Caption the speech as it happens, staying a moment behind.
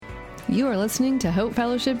You are listening to Hope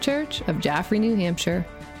Fellowship Church of Jaffrey, New Hampshire.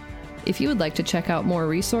 If you would like to check out more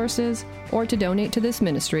resources or to donate to this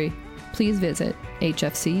ministry, please visit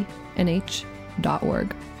hfcnh.org.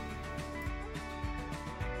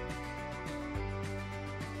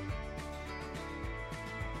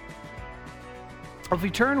 If you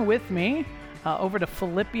turn with me over to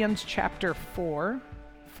Philippians chapter 4,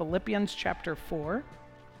 Philippians chapter 4.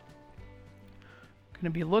 I'm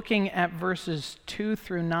going to be looking at verses 2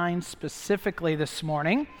 through 9 specifically this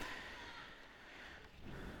morning.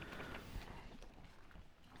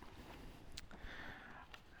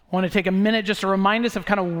 I want to take a minute just to remind us of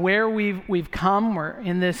kind of where we've come. We're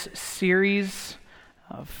in this series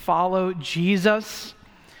of Follow Jesus.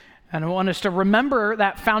 And I want us to remember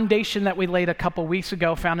that foundation that we laid a couple weeks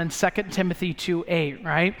ago, found in 2 Timothy 2:8,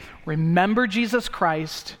 right? Remember Jesus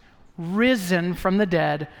Christ, risen from the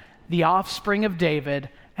dead, the offspring of David,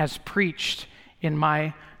 as preached in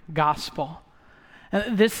my gospel.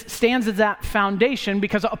 And this stands as that foundation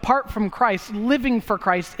because apart from Christ, living for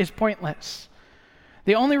Christ is pointless.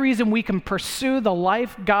 The only reason we can pursue the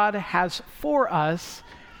life God has for us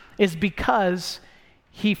is because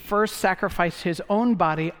He first sacrificed His own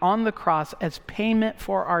body on the cross as payment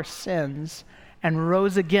for our sins and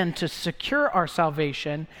rose again to secure our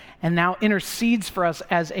salvation and now intercedes for us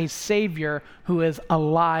as a Savior who is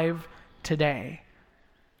alive today.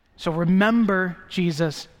 So remember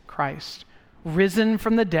Jesus Christ, risen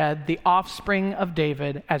from the dead, the offspring of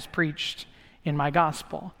David, as preached in my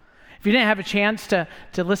gospel. If you didn't have a chance to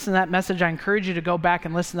listen to that message, I encourage you to go back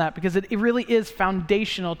and listen to that because it really is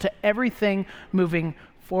foundational to everything moving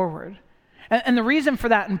forward. And the reason for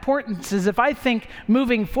that importance is if I think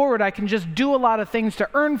moving forward I can just do a lot of things to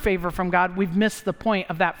earn favor from God, we've missed the point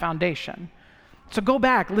of that foundation. So go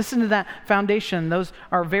back, listen to that foundation. Those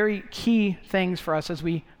are very key things for us as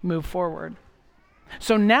we move forward.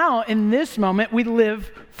 So now in this moment we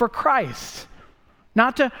live for Christ.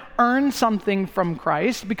 Not to earn something from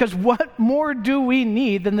Christ, because what more do we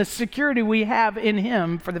need than the security we have in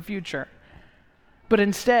Him for the future? But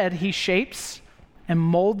instead, He shapes and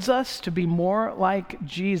molds us to be more like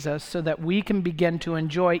Jesus so that we can begin to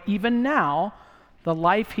enjoy, even now, the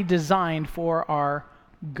life He designed for our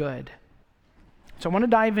good. So I want to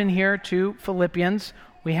dive in here to Philippians.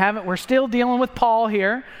 We're still dealing with Paul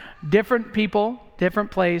here. Different people,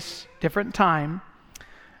 different place, different time.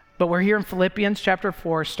 But we're here in Philippians chapter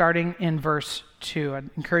 4, starting in verse 2. I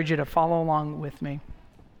encourage you to follow along with me.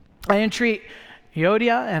 I entreat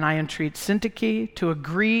Euodia and I entreat Syntyche to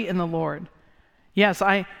agree in the Lord. Yes,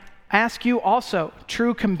 I ask you also,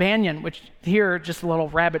 true companion, which here, just a little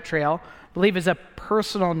rabbit trail, I believe is a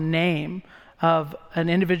personal name of an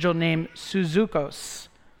individual named Suzukos.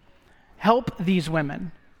 Help these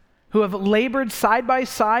women who have labored side by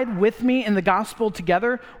side with me in the gospel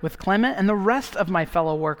together with Clement and the rest of my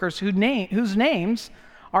fellow workers whose names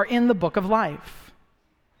are in the book of life.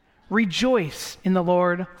 Rejoice in the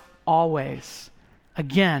Lord always.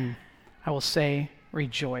 Again, I will say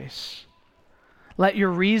rejoice. Let your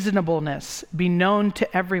reasonableness be known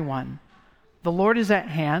to everyone. The Lord is at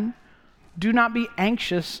hand. Do not be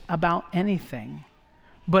anxious about anything,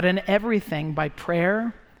 but in everything by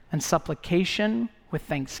prayer and supplication with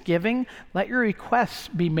thanksgiving, let your requests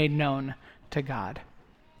be made known to God.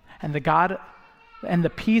 And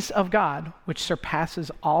the peace of God, which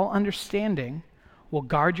surpasses all understanding, will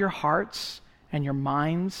guard your hearts and your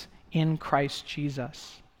minds in Christ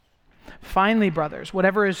Jesus. Finally, brothers,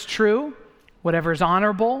 whatever is true, whatever is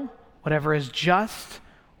honorable, whatever is just,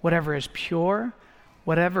 whatever is pure,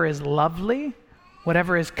 whatever is lovely,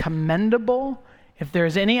 whatever is commendable, if there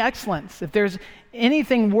is any excellence, if there's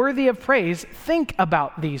anything worthy of praise, think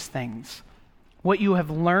about these things. What you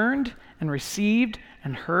have learned and received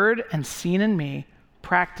and heard and seen in me,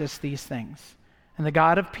 practice these things, and the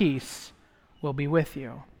God of peace will be with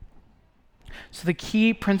you. So the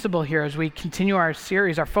key principle here as we continue our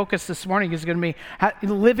series, our focus this morning is going to be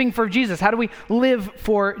living for Jesus. How do we live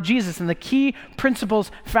for Jesus? And the key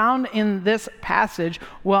principles found in this passage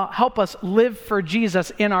will help us live for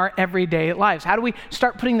Jesus in our everyday lives. How do we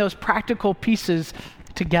start putting those practical pieces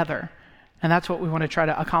together? And that's what we want to try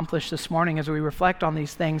to accomplish this morning as we reflect on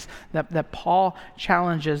these things that Paul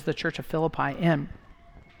challenges the church of Philippi in.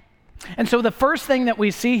 And so the first thing that we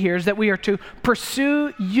see here is that we are to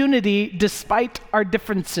pursue unity despite our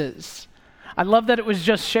differences. I love that it was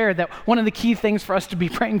just shared that one of the key things for us to be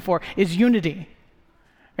praying for is unity.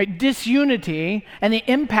 Right? Disunity and the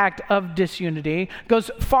impact of disunity goes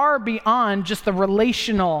far beyond just the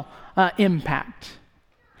relational impact.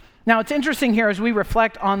 Now, it's interesting here as we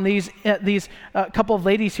reflect on these couple of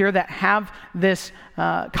ladies here that have this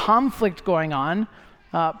conflict going on.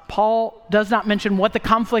 Paul does not mention what the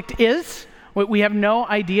conflict is. We have no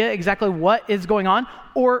idea exactly what is going on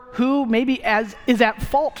or who maybe is at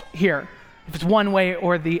fault here, if it's one way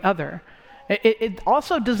or the other. It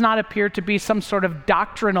also does not appear to be some sort of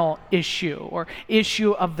doctrinal issue or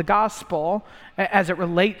issue of the gospel as it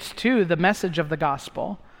relates to the message of the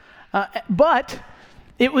gospel. But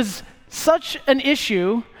it was such an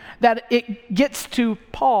issue that it gets to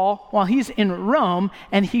Paul while he's in Rome,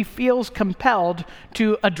 and he feels compelled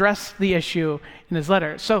to address the issue in his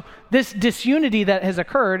letter. So this disunity that has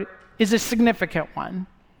occurred is a significant one.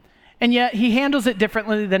 And yet he handles it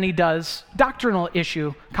differently than he does doctrinal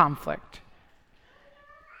issue conflict.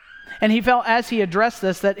 And he felt as he addressed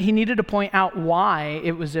this that he needed to point out why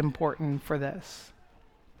it was important for this.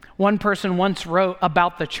 One person once wrote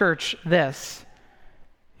about the church this.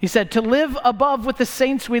 He said, "To live above with the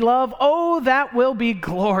saints we love, oh, that will be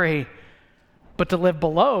glory. But to live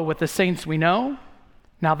below with the saints we know,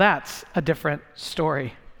 now that's a different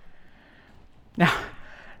story." Now,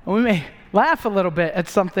 we may laugh a little bit at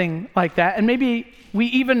something like that, and maybe we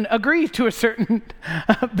even agree to a certain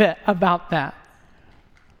bit about that.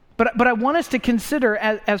 But I want us to consider,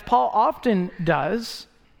 as Paul often does,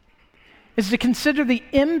 is to consider the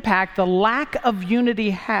impact the lack of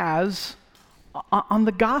unity has on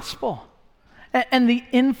the gospel and the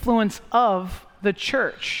influence of the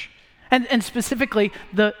church, and specifically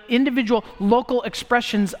the individual local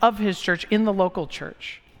expressions of his church in the local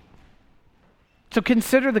church. So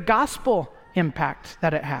consider the gospel impact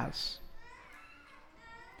that it has.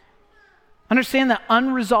 Understand that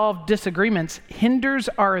unresolved disagreements hinders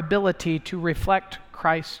our ability to reflect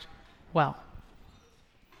Christ well.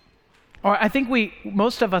 Or I think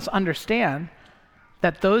most of us understand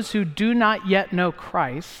that those who do not yet know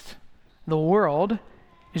Christ, the world,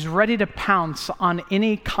 is ready to pounce on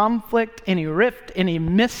any conflict, any rift, any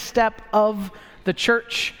misstep of the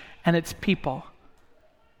church and its people.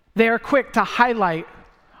 They are quick to highlight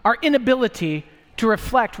our inability to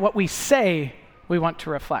reflect what we say we want to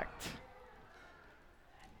reflect.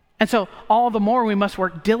 And so all the more we must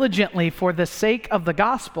work diligently for the sake of the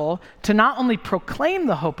gospel to not only proclaim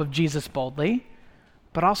the hope of Jesus boldly,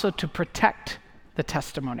 but also to protect the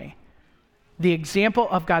testimony. The example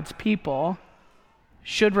of God's people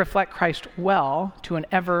should reflect Christ well to an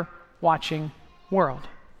ever-watching world.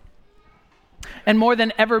 And more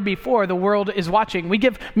than ever before, the world is watching. We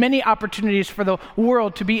give many opportunities for the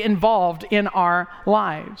world to be involved in our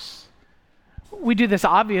lives. We do this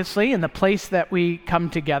obviously in the place that we come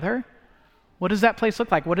together. What does that place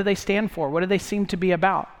look like? What do they stand for? What do they seem to be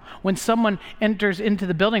about? When someone enters into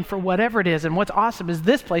the building for whatever it is, and what's awesome is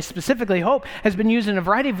this place, specifically Hope, has been used in a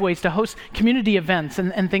variety of ways to host community events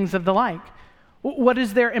and things of the like. What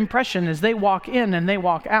is their impression as they walk in and they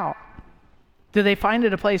walk out? Do they find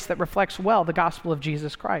it a place that reflects well the gospel of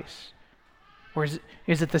Jesus Christ? Or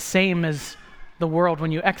is it the same as the world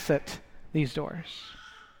when you exit these doors?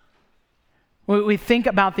 When we think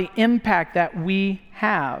about the impact that we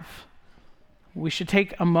have, we should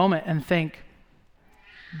take a moment and think,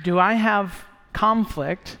 do I have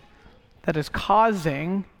conflict that is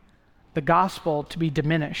causing the gospel to be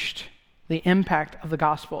diminished, the impact of the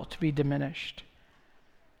gospel to be diminished?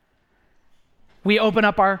 We open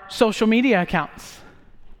up our social media accounts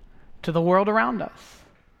to the world around us.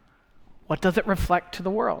 What does it reflect to the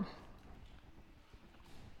world?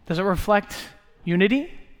 Does it reflect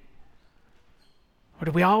unity? Or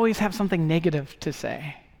do we always have something negative to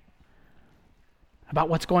say about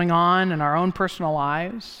what's going on in our own personal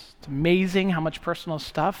lives? It's amazing how much personal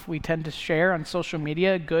stuff we tend to share on social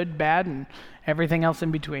media, good, bad, and everything else in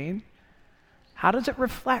between. How does it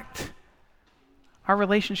reflect our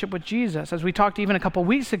relationship with Jesus, as we talked even a couple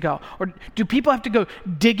weeks ago? Or do people have to go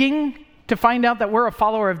digging to find out that we're a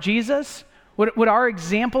follower of Jesus? Would our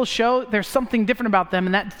example show there's something different about them,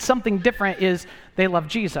 and that something different is they love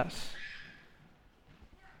Jesus?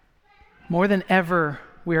 More than ever,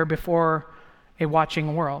 we are before a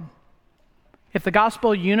watching world. If the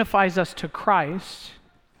gospel unifies us to Christ,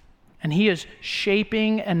 and he is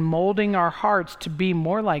shaping and molding our hearts to be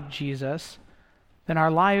more like Jesus, then our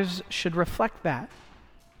lives should reflect that,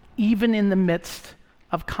 even in the midst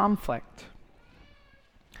of conflict.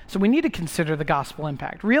 So we need to consider the gospel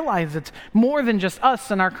impact. Realize it's more than just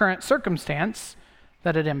us and our current circumstance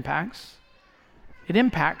that it impacts. It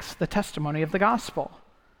impacts the testimony of the gospel.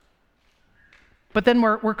 But then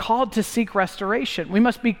we're called to seek restoration. We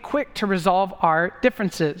must be quick to resolve our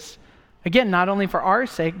differences. Again, not only for our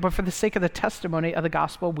sake, but for the sake of the testimony of the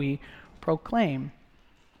gospel we proclaim.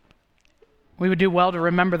 We would do well to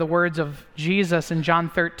remember the words of Jesus in John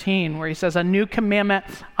 13, where he says, "A new commandment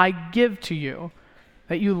I give to you,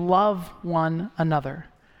 that you love one another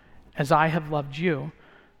as I have loved you,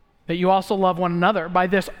 that you also love one another. By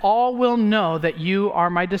this all will know that you are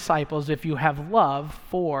my disciples if you have love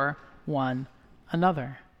for one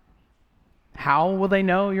another. How will they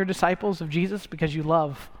know you're disciples of Jesus? Because you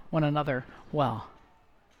love one another well.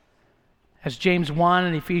 As James 1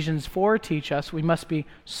 and Ephesians 4 teach us, we must be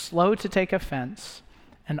slow to take offense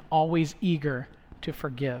and always eager to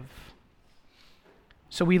forgive.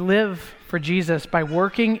 So we live for Jesus by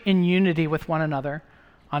working in unity with one another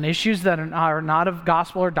on issues that are not of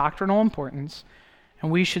gospel or doctrinal importance,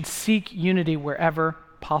 and we should seek unity wherever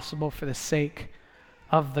possible for the sake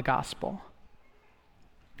of the gospel.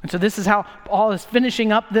 And so this is how Paul is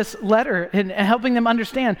finishing up this letter and helping them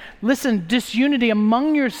understand, listen, disunity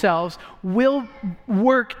among yourselves will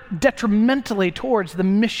work detrimentally towards the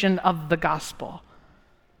mission of the gospel.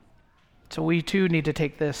 So we too need to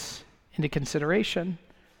take this into consideration.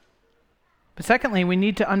 But secondly, we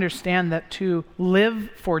need to understand that to live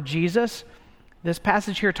for Jesus, this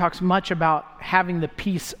passage here talks much about having the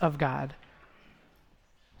peace of God.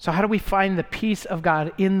 So how do we find the peace of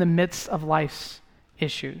God in the midst of life's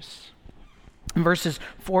issues? And verses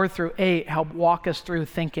 4 through 8 help walk us through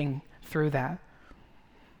thinking through that.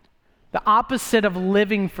 The opposite of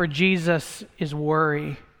living for Jesus is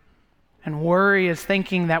worry. And worry is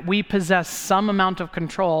thinking that we possess some amount of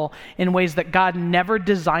control in ways that God never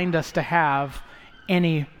designed us to have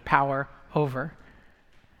any power over.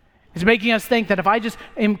 It's making us think that if I just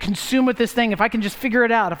am consumed with this thing, if I can just figure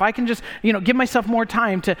it out, if I can just, give myself more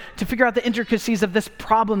time to figure out the intricacies of this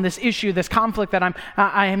problem, this issue, this conflict that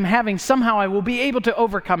I am having, somehow I will be able to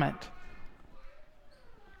overcome it.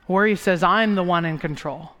 Worry says, I'm the one in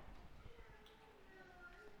control.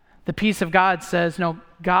 The peace of God says, no,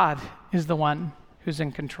 God is the one who's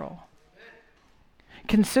in control.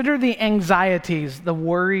 Consider the anxieties, the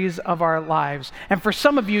worries of our lives. And for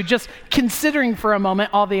some of you, just considering for a moment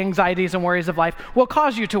all the anxieties and worries of life will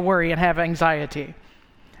cause you to worry and have anxiety.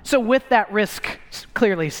 So with that risk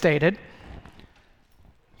clearly stated,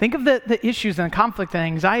 think of the issues and conflict and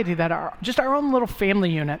anxiety that are just our own little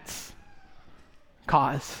family units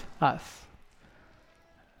cause us.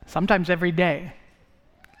 Sometimes every day.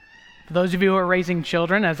 For those of you who are raising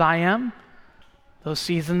children, as I am, those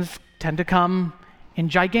seasons tend to come in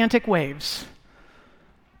gigantic waves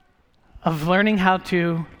of learning how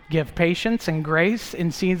to give patience and grace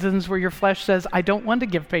in seasons where your flesh says, I don't want to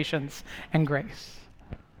give patience and grace.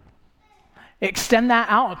 Extend that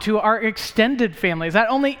out to our extended families. That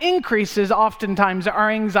only increases oftentimes our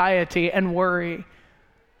anxiety and worry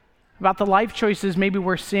about the life choices maybe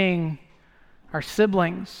we're seeing our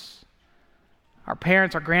siblings, our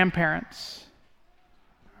parents, our grandparents,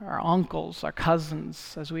 our uncles, our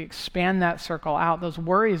cousins, as we expand that circle out, those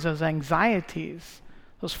worries, those anxieties,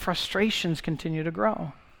 those frustrations continue to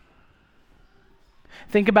grow.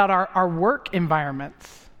 Think about our work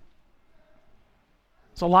environments.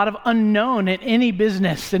 There's a lot of unknown in any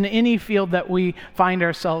business, in any field that we find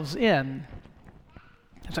ourselves in.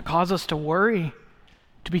 Does it cause us to worry,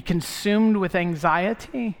 to be consumed with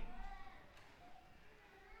anxiety?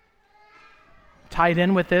 Tied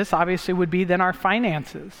in with this, obviously, would be then our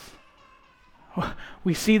finances.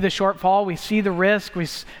 We see the shortfall, we see the risk,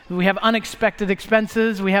 we have unexpected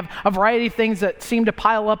expenses, we have a variety of things that seem to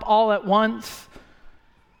pile up all at once.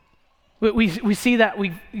 We see that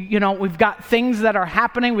we've got things that are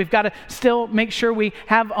happening. We've got to still make sure we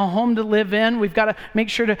have a home to live in. We've got to make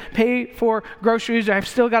sure to pay for groceries. I've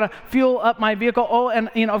still got to fuel up my vehicle. Oh,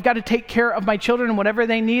 and I've got to take care of my children and whatever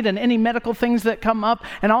they need and any medical things that come up.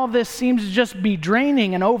 And all of this seems to just be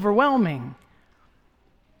draining and overwhelming.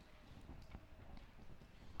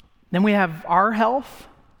 Then we have our health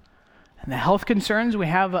and the health concerns we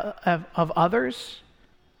have of others.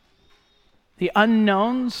 The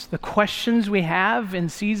unknowns, the questions we have in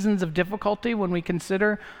seasons of difficulty when we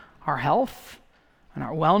consider our health and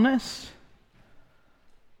our wellness.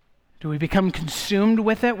 Do we become consumed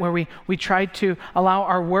with it where we try to allow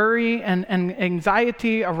our worry and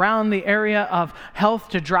anxiety around the area of health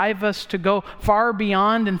to drive us to go far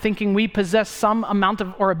beyond and thinking we possess some amount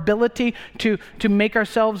of or ability to make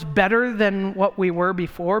ourselves better than what we were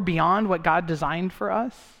before, beyond what God designed for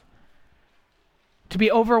us? To be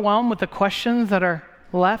overwhelmed with the questions that are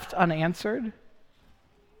left unanswered?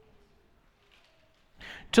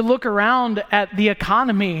 To look around at the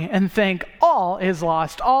economy and think all is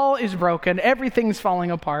lost, all is broken, everything's falling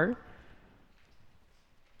apart.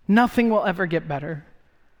 Nothing will ever get better.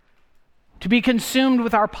 To be consumed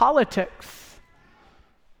with our politics.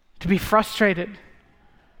 To be frustrated.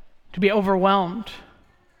 To be overwhelmed.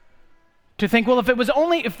 To think, well,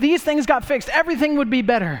 if these things got fixed, everything would be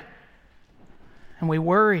better. and we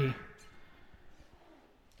worry,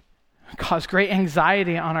 cause great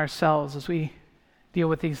anxiety on ourselves as we deal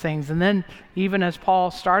with these things. And then, even as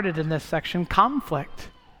Paul started in this section, conflict.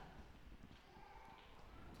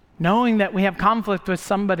 Knowing that we have conflict with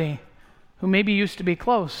somebody who maybe used to be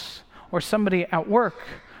close, or somebody at work,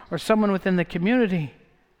 or someone within the community.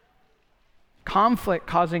 Conflict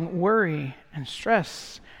causing worry and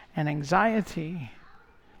stress and anxiety.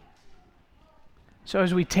 So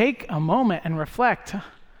as we take a moment and reflect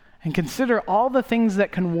and consider all the things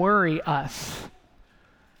that can worry us,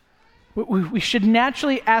 we should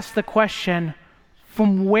naturally ask the question,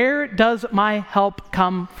 from where does my help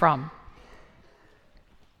come from?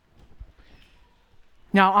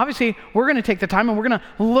 Now, obviously, we're going to take the time and we're going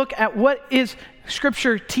to look at what is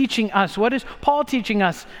Scripture teaching us. What is Paul teaching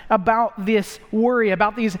us about this worry,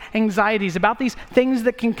 about these anxieties, about these things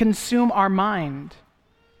that can consume our mind?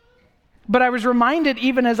 But I was reminded,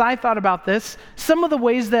 even as I thought about this, some of the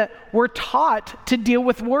ways that we're taught to deal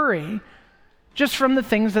with worry, just from the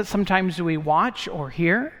things that sometimes we watch or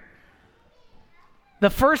hear. The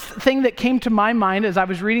first thing that came to my mind as I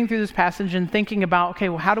was reading through this passage and thinking about, okay,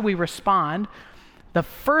 well, how do we respond? The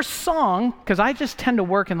first song, because I just tend to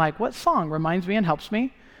work in like, what song reminds me and helps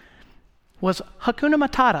me, was Hakuna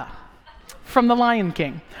Matata from The Lion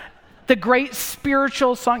King. The great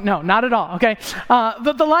spiritual song. No, not at all, okay?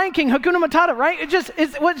 The Lion King, Hakuna Matata, right? Just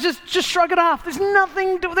shrug it off.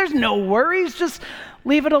 There's no worries. Just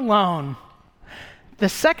leave it alone. The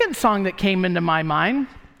second song that came into my mind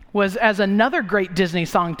was, as another great Disney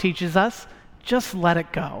song teaches us, just let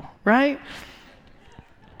it go, right?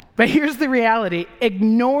 But here's the reality.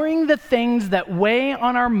 Ignoring the things that weigh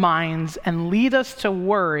on our minds and lead us to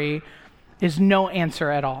worry is no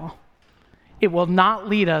answer at all. It will not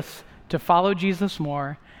lead us to follow Jesus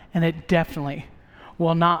more, and it definitely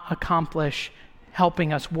will not accomplish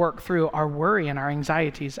helping us work through our worry and our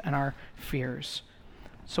anxieties and our fears.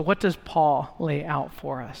 So what does Paul lay out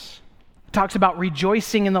for us? He talks about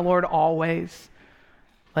rejoicing in the Lord always,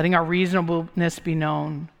 letting our reasonableness be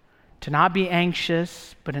known, to not be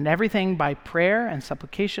anxious, but in everything by prayer and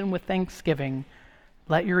supplication with thanksgiving,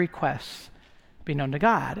 let your requests be known to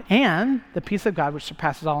God. And the peace of God, which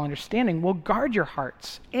surpasses all understanding, will guard your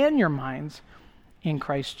hearts and your minds in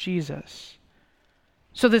Christ Jesus.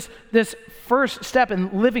 So this first step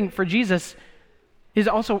in living for Jesus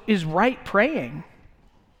is right praying.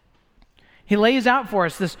 He lays out for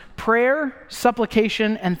us this prayer,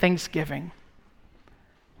 supplication, and thanksgiving.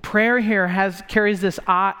 Prayer here carries this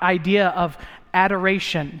idea of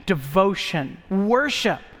adoration, devotion,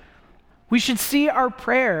 worship. We should see our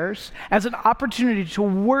prayers as an opportunity to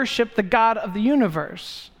worship the God of the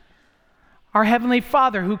universe, our Heavenly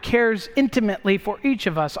Father who cares intimately for each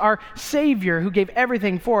of us, our Savior who gave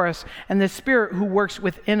everything for us, and the Spirit who works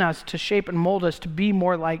within us to shape and mold us to be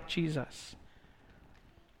more like Jesus.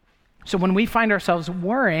 So when we find ourselves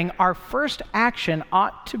worrying, our first action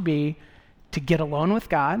ought to be to get alone with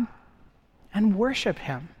God and worship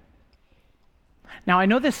Him. Now, I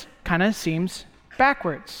know this kind of seems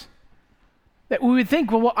backwards. That we would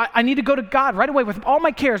think, well, I need to go to God right away with all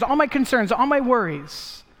my cares, all my concerns, all my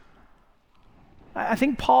worries. I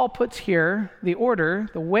think Paul puts here the order,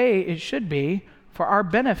 the way it should be for our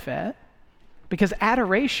benefit, because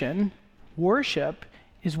adoration, worship,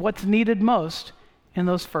 is what's needed most in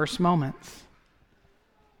those first moments.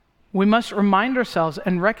 We must remind ourselves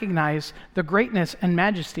and recognize the greatness and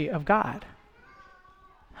majesty of God.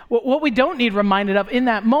 What we don't need reminded of in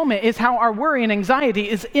that moment is how our worry and anxiety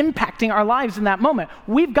is impacting our lives in that moment.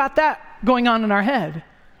 We've got that going on in our head.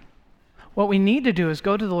 What we need to do is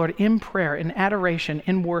go to the Lord in prayer, in adoration,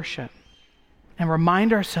 in worship, and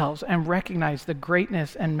remind ourselves and recognize the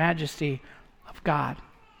greatness and majesty of God.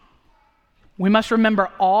 We must remember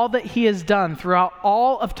all that He has done throughout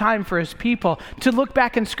all of time for His people, to look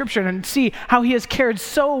back in Scripture and see how He has cared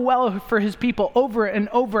so well for His people over and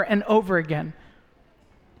over and over again.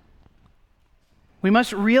 We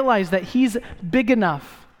must realize that He's big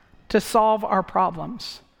enough to solve our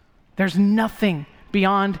problems. There's nothing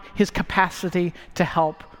beyond His capacity to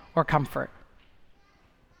help or comfort.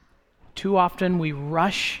 Too often we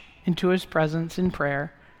rush into His presence in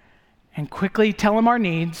prayer and quickly tell Him our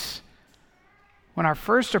needs, when our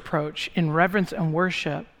first approach in reverence and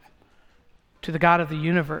worship to the God of the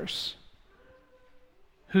universe,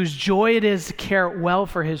 whose joy it is to care well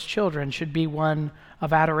for His children, should be one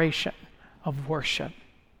of adoration, of worship.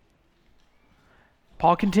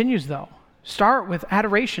 Paul continues, though. Start with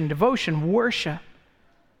adoration, devotion, worship,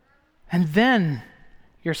 and then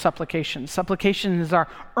your supplication. Supplication is our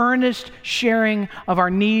earnest sharing of our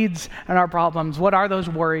needs and our problems. What are those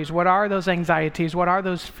worries? What are those anxieties? What are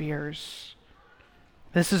those fears?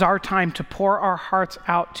 This is our time to pour our hearts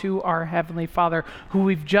out to our Heavenly Father, who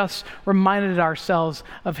we've just reminded ourselves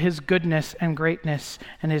of his goodness and greatness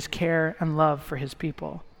and his care and love for his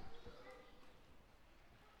people.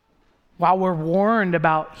 While we're warned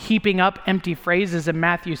about heaping up empty phrases in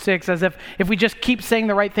Matthew 6, as if we just keep saying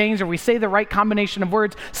the right things or we say the right combination of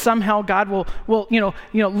words, somehow God will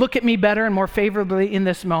look at me better and more favorably in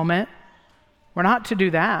this moment. We're not to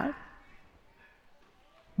do that.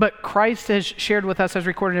 But Christ has shared with us, as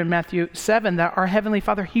recorded in Matthew 7, that our Heavenly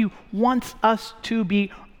Father, he wants us to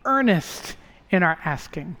be earnest in our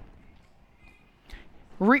asking.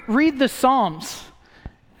 Read the Psalms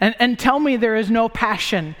and tell me there is no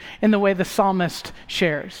passion in the way the psalmist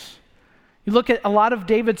shares. You look at a lot of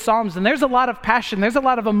David's Psalms, and there's a lot of passion, there's a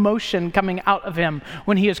lot of emotion coming out of him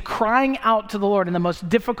when he is crying out to the Lord in the most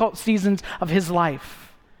difficult seasons of his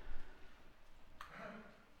life.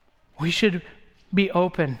 We should be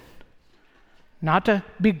open, not to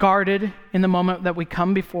be guarded in the moment that we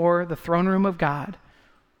come before the throne room of God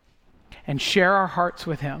and share our hearts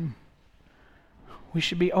with him. We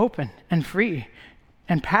should be open and free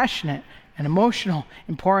and passionate and emotional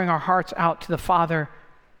in pouring our hearts out to the Father.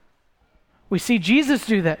 We see Jesus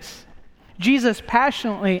do this. Jesus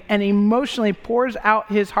passionately and emotionally pours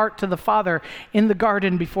out his heart to the Father in the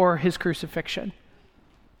garden before his crucifixion.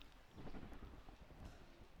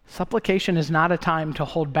 Supplication is not a time to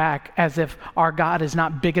hold back as if our God is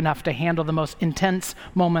not big enough to handle the most intense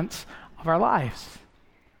moments of our lives.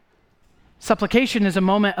 Supplication is a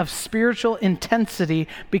moment of spiritual intensity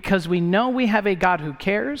because we know we have a God who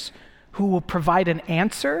cares, who will provide an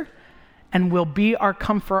answer, and will be our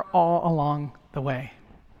comfort all along the way.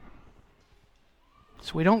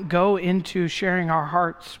 So we don't go into sharing our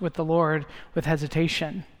hearts with the Lord with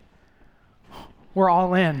hesitation. We're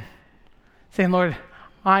all in, saying, Lord,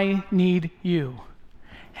 I need you,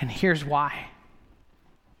 and here's why.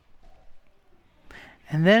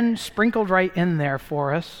 And then sprinkled right in there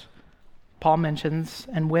for us, Paul mentions,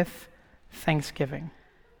 and with thanksgiving.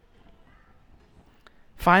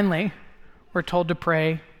 Finally, we're told to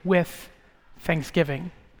pray with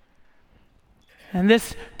thanksgiving. And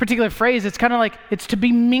this particular phrase, it's kind of like it's to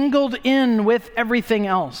be mingled in with everything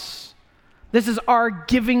else. This is our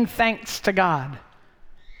giving thanks to God.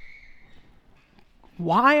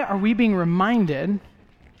 Why are we being reminded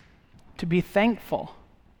to be thankful,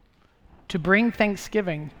 to bring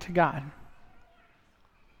thanksgiving to God?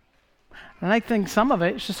 And I think some of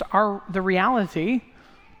it is just the reality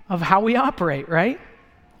of how we operate, right?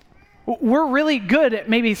 We're really good at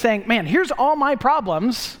maybe saying, man, here's all my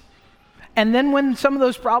problems. And then when some of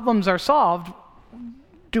those problems are solved,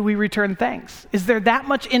 do we return thanks? Is there that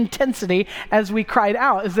much intensity as we cried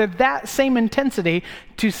out? Is there that same intensity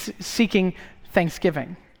to seeking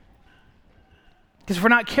thanksgiving? Because if we're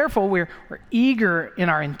not careful, we're eager in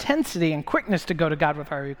our intensity and quickness to go to God with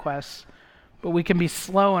our requests, but we can be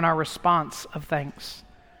slow in our response of thanks.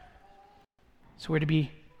 So we're to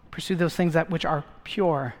pursue those things that which are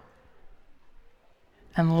pure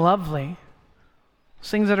and lovely,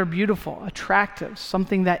 things that are beautiful, attractive,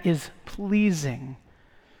 something that is pleasing,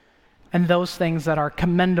 and those things that are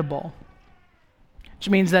commendable, which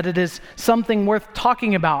means that it is something worth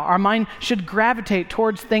talking about. Our mind should gravitate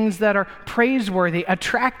towards things that are praiseworthy,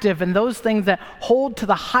 attractive, and those things that hold to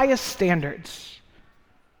the highest standards.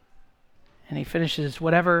 And he finishes,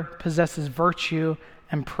 whatever possesses virtue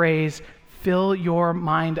and praise, fill your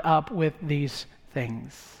mind up with these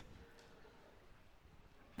things.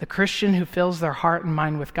 The Christian who fills their heart and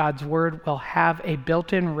mind with God's word will have a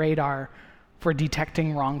built-in radar for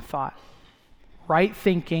detecting wrong thought. Right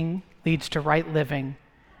thinking leads to right living,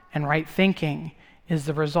 and right thinking is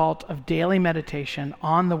the result of daily meditation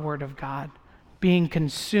on the Word of God, being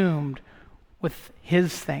consumed with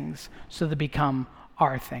His things so they become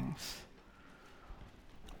our things.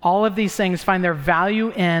 All of these things find their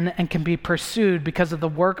value in and can be pursued because of the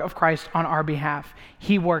work of Christ on our behalf.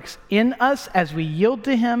 He works in us as we yield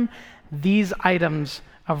to Him these items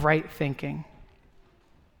of right thinking.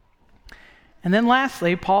 And then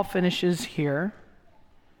lastly, Paul finishes here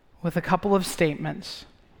with a couple of statements.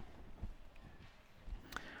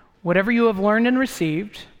 Whatever you have learned and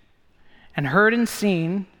received and heard and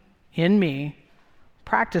seen in me,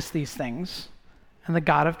 practice these things, and the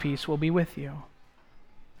God of peace will be with you.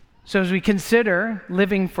 So as we consider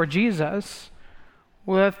living for Jesus,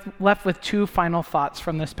 we're left with two final thoughts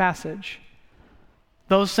from this passage.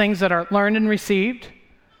 Those things that are learned and received,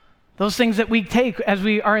 those things that we take as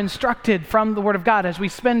we are instructed from the Word of God, as we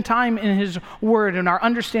spend time in His Word and our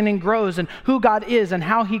understanding grows and who God is and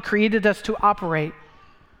how He created us to operate,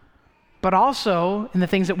 but also in the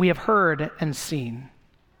things that we have heard and seen.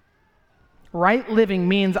 Right living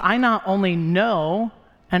means I not only know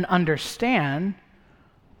and understand,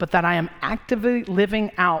 but that I am actively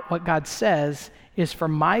living out what God says is for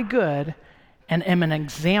my good and am an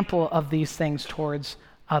example of these things towards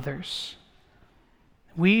others.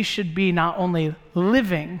 We should be not only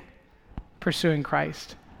living, pursuing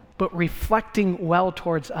Christ, but reflecting well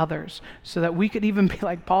towards others so that we could even be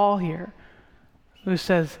like Paul here, who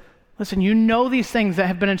says, listen, you know these things that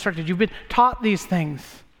have been instructed. You've been taught these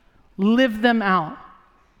things. Live them out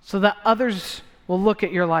so that others will look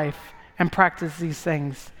at your life and practice these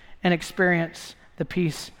things and experience the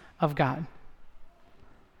peace of God.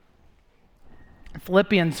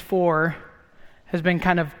 Philippians 4 has been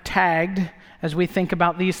kind of tagged as we think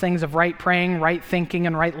about these things of right praying, right thinking,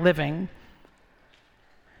 and right living.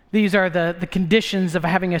 These are the conditions of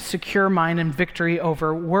having a secure mind and victory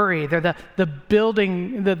over worry. They're the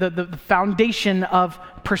building, the foundation of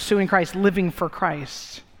pursuing Christ, living for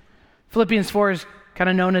Christ. Philippians 4 is kind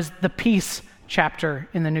of known as the peace chapter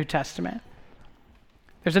in the New Testament.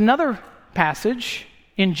 There's another passage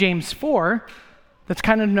in James 4 that's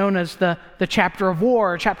kind of known as the chapter of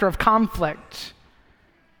war, chapter of conflict.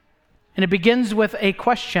 And it begins with a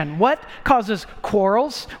question. What causes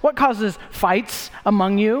quarrels? What causes fights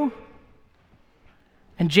among you?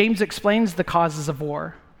 And James explains the causes of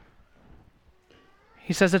war.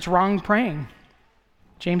 He says it's wrong praying.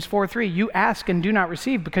 James 4:3, you ask and do not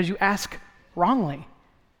receive because you ask wrongly.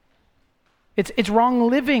 It's wrong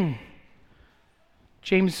living.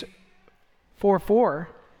 James 4:4,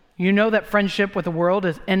 you know that friendship with the world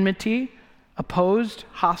is enmity, opposed,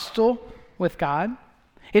 hostile with God.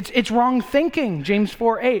 It's wrong thinking. James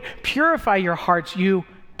 4:8, purify your hearts, you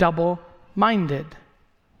double-minded.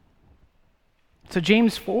 So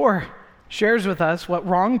James 4 shares with us what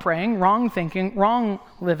wrong praying, wrong thinking, wrong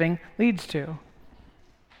living leads to.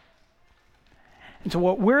 And so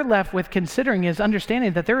what we're left with considering is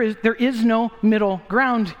understanding that there is no middle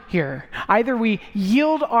ground here. Either we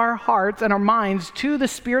yield our hearts and our minds to the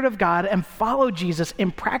Spirit of God and follow Jesus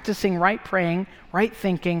in practicing right praying, right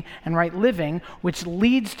thinking, and right living, which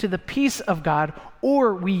leads to the peace of God,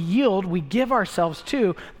 or we yield, we give ourselves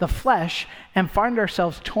to the flesh and find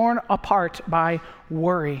ourselves torn apart by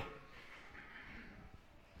worry.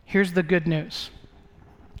 Here's the good news.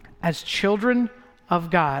 As children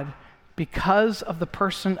of God, because of the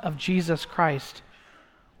person of Jesus Christ,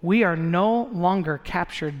 we are no longer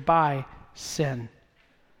captured by sin.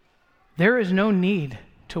 There is no need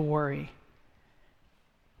to worry.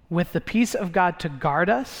 With the peace of God to guard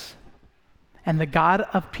us and the God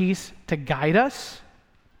of peace to guide us,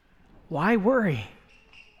 why worry?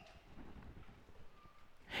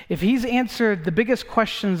 If He's answered the biggest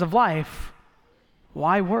questions of life,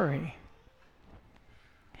 why worry?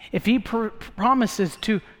 If He promises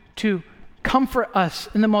to comfort us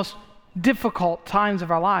in the most difficult times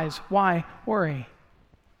of our lives, why worry?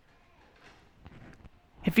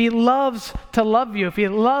 If He loves to love you, if He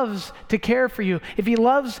loves to care for you, if He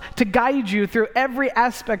loves to guide you through every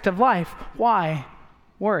aspect of life, why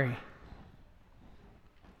worry?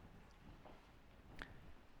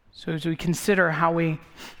 So as we consider how we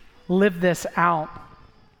live this out,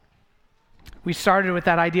 we started with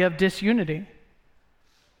that idea of disunity.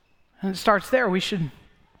 And it starts there. We should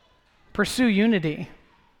pursue unity.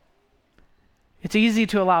 It's easy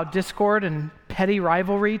to allow discord and petty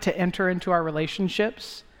rivalry to enter into our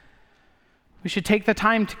relationships. We should take the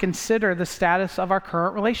time to consider the status of our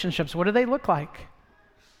current relationships. What do they look like?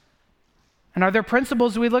 And are there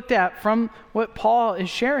principles we looked at from what Paul is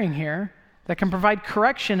sharing here that can provide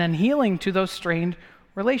correction and healing to those strained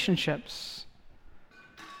relationships?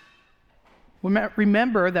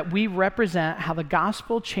 Remember that we represent how the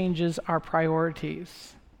gospel changes our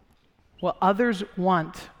priorities. Well, others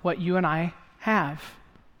want what you and I have.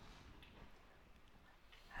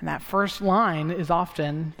 And that first line is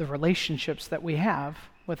often the relationships that we have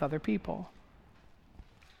with other people.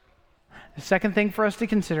 The second thing for us to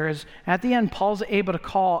consider is, at the end, Paul's able to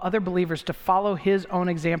call other believers to follow his own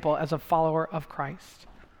example as a follower of Christ.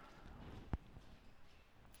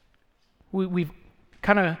 We've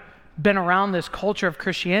kind of been around this culture of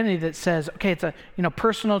Christianity that says, okay, it's a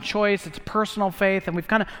personal choice, it's personal faith, and we've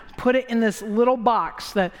kind of put it in this little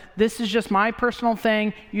box that this is just my personal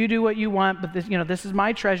thing, you do what you want, but this is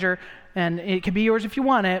my treasure, and it can be yours if you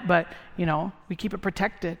want it, but we keep it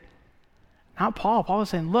protected. Not Paul. Paul is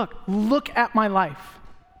saying, look at my life.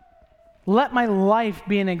 Let my life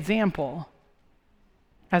be an example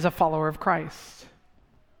as a follower of Christ.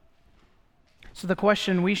 So the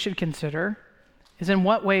question we should consider is, in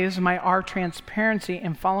what ways might our transparency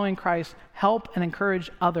in following Christ help and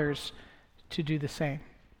encourage others to do the same?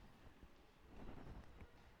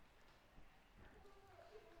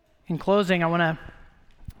 In closing, I want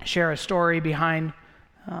to share a story behind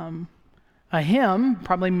a hymn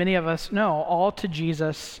probably many of us know, All to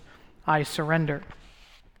Jesus I Surrender.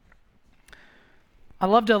 I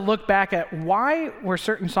love to look back at why were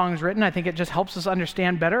certain songs written. I think it just helps us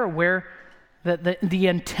understand better where the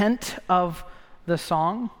intent of the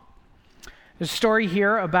song. There's a story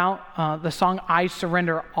here about the song I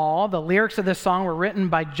Surrender All. The lyrics of this song were written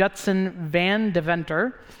by Judson Van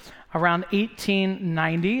Deventer around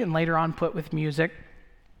 1890 and later on put with music.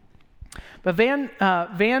 But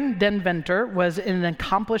Van Deventer was an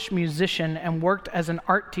accomplished musician and worked as an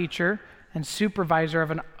art teacher and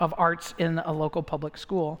supervisor of arts in a local public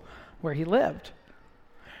school where he lived.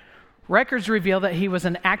 Records reveal that he was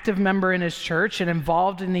an active member in his church and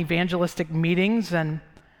involved in evangelistic meetings, and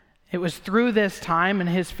it was through this time and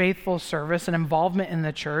his faithful service and involvement in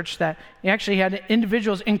the church that he actually had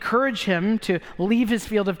individuals encourage him to leave his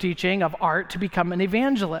field of teaching of art to become an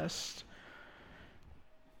evangelist.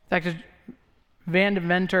 In fact, Van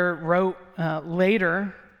Deventer wrote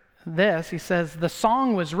later this. He says, "The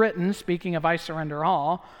song was written," speaking of I Surrender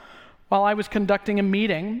All, "while I was conducting a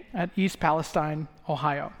meeting at East Palestine,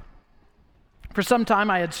 Ohio. For some time,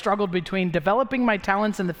 I had struggled between developing my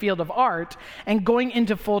talents in the field of art and going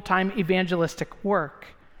into full-time evangelistic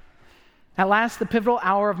work. At last, the pivotal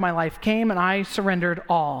hour of my life came, and I surrendered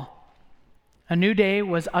all. A new day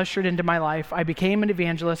was ushered into my life. I became an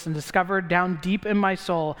evangelist and discovered down deep in my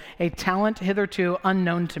soul a talent hitherto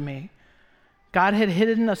unknown to me. God had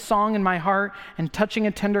hidden a song in my heart, and touching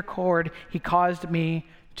a tender chord, he caused me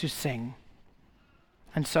to sing.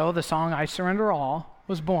 And so the song I Surrender All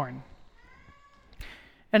was born."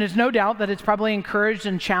 And there's no doubt that it's probably encouraged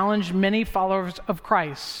and challenged many followers of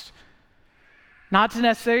Christ not to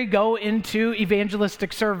necessarily go into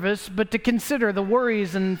evangelistic service, but to consider the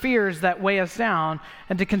worries and fears that weigh us down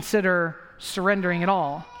and to consider surrendering it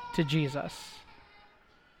all to Jesus.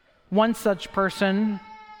 One such person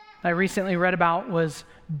I recently read about was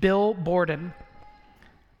Bill Borden.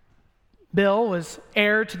 Bill was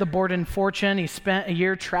heir to the Borden fortune. He spent a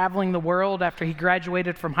year traveling the world after he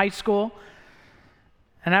graduated from high school.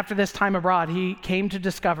 And after this time abroad, he came to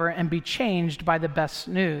discover and be changed by the best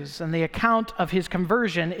news. And the account of his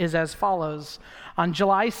conversion is as follows. On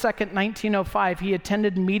July 2nd, 1905, he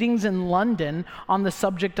attended meetings in London on the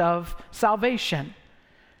subject of salvation.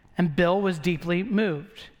 And Bill was deeply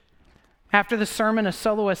moved. After the sermon, a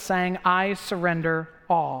soloist sang, "I Surrender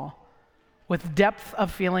All." With depth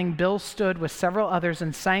of feeling, Bill stood with several others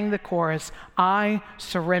and sang the chorus, "I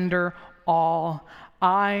surrender all,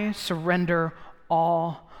 I surrender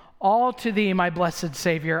all, all to thee, my blessed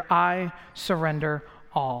Savior, I surrender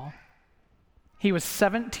all." He was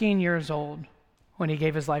 17 years old when he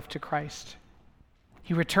gave his life to Christ.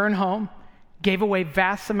 He returned home, gave away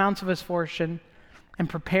vast amounts of his fortune, and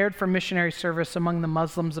prepared for missionary service among the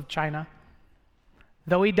Muslims of China.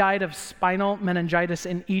 Though he died of spinal meningitis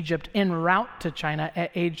in Egypt en route to China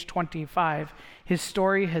at age 25, his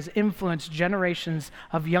story has influenced generations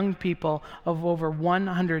of young people of over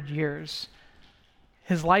 100 years.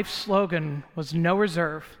 His life slogan was no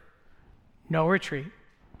reserve, no retreat,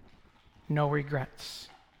 no regrets.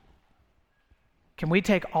 Can we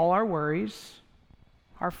take all our worries,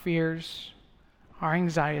 our fears, our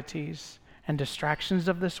anxieties, and distractions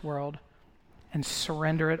of this world and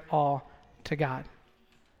surrender it all to God?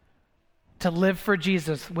 To live for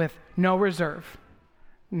Jesus with no reserve,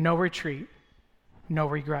 no retreat, no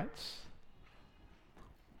regrets.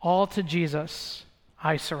 All to Jesus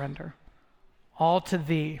I surrender. All to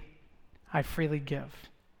thee I freely give.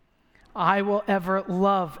 I will ever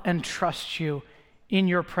love and trust you. In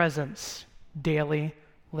your presence daily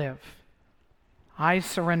live. I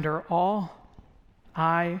surrender all.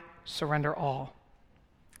 I surrender all.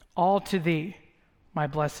 All to thee, my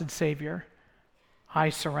blessed Savior, I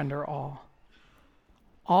surrender all.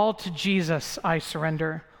 All to Jesus I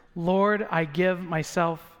surrender. Lord, I give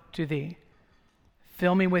myself to thee.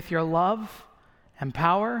 Fill me with your love and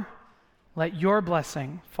power. Let your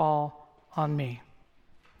blessing fall on me.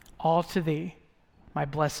 All to thee, my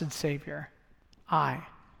blessed Savior, I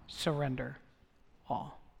surrender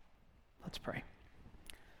all. Let's pray.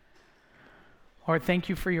 Lord, thank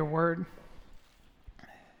you for your word.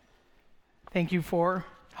 Thank you for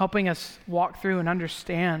helping us walk through and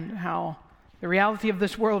understand how the reality of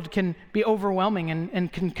this world can be overwhelming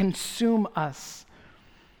and can consume us.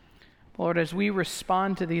 Lord, as we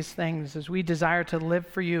respond to these things, as we desire to live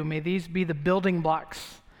for you, may these be the building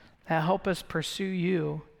blocks that help us pursue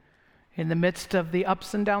you in the midst of the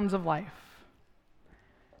ups and downs of life.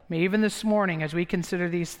 May even this morning, as we consider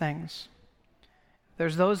these things,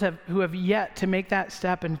 there's those who have yet to make that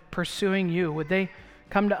step in pursuing you. Would they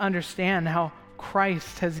come to understand how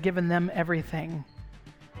Christ has given them everything,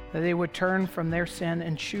 that they would turn from their sin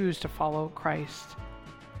and choose to follow Christ.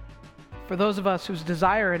 For those of us whose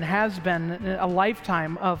desire and has been a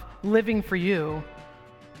lifetime of living for you,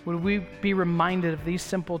 would we be reminded of these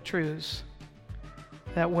simple truths,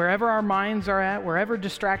 that wherever our minds are at, wherever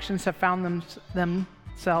distractions have found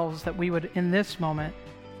themselves, that we would in this moment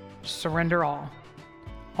surrender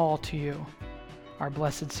all to you, our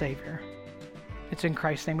blessed Savior. It's in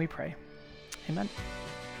Christ's name we pray. Amen.